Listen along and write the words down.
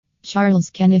Charles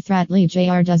Kenneth Rattley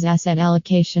Jr. Does asset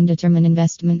allocation determine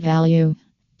investment value?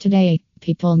 Today,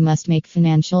 people must make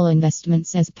financial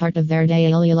investments as part of their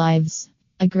daily lives.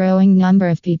 A growing number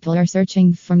of people are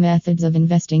searching for methods of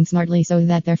investing smartly so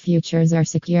that their futures are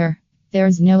secure.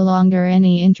 There's no longer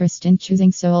any interest in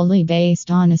choosing solely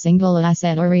based on a single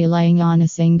asset or relying on a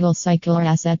single cycle or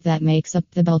asset that makes up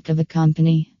the bulk of a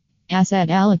company. Asset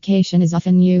allocation is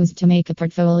often used to make a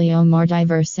portfolio more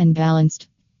diverse and balanced.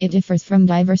 It differs from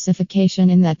diversification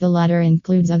in that the latter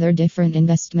includes other different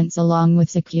investments along with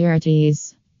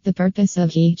securities. The purpose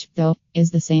of each, though, is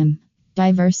the same.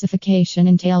 Diversification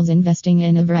entails investing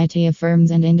in a variety of firms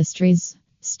and industries.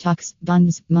 Stocks,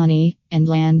 bonds, money, and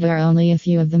land are only a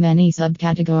few of the many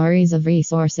subcategories of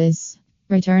resources.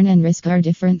 Return and risk are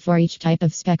different for each type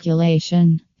of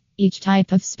speculation. Each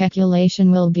type of speculation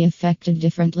will be affected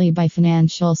differently by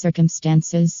financial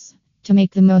circumstances. To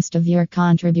make the most of your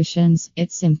contributions,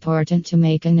 it's important to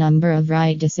make a number of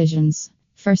right decisions.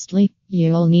 Firstly,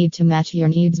 you'll need to match your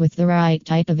needs with the right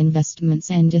type of investments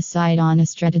and decide on a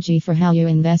strategy for how you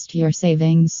invest your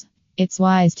savings. It's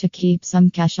wise to keep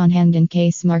some cash on hand in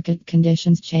case market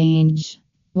conditions change.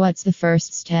 What's the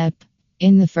first step?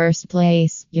 In the first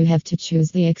place, you have to choose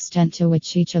the extent to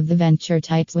which each of the venture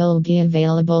types will be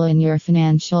available in your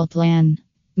financial plan.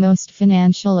 Most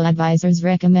financial advisors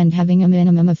recommend having a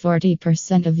minimum of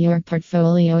 40% of your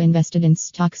portfolio invested in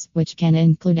stocks, which can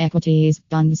include equities,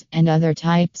 bonds, and other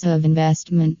types of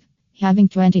investment. Having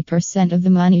 20% of the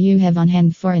money you have on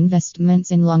hand for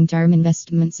investments in long-term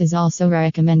investments is also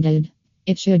recommended.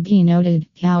 It should be noted,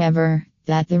 however,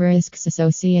 that the risks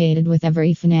associated with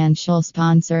every financial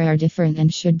sponsor are different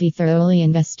and should be thoroughly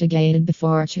investigated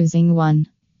before choosing one.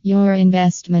 Your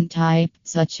investment type,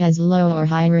 such as low or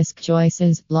high risk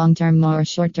choices, long-term or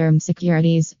short-term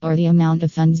securities, or the amount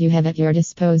of funds you have at your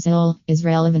disposal, is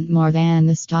relevant more than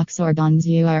the stocks or bonds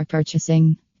you are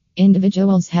purchasing.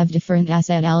 Individuals have different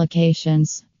asset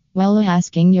allocations. While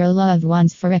asking your loved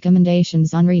ones for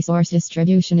recommendations on resource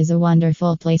distribution is a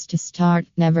wonderful place to start,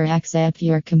 never accept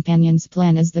your companion's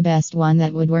plan as the best one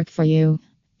that would work for you.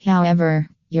 However,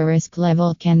 your risk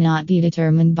level cannot be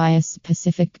determined by a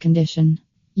specific condition.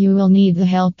 You will need the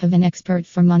help of an expert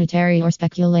for monetary or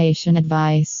speculation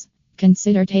advice.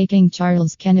 Consider taking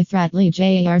Charles Kenneth Rattley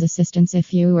Jr.'s assistance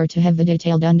if you were to have a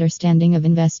detailed understanding of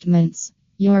investments.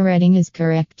 Your rating is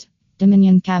correct.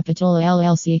 Dominion Capital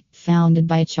LLC, founded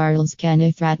by Charles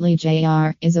Kenneth Rattley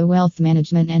Jr., is a wealth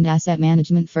management and asset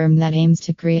management firm that aims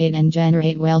to create and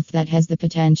generate wealth that has the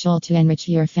potential to enrich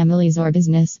your family's or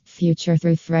business future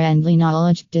through friendly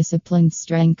knowledge, discipline,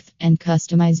 strength, and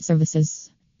customized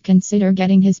services. Consider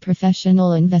getting his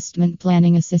professional investment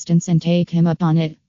planning assistance and take him up on it.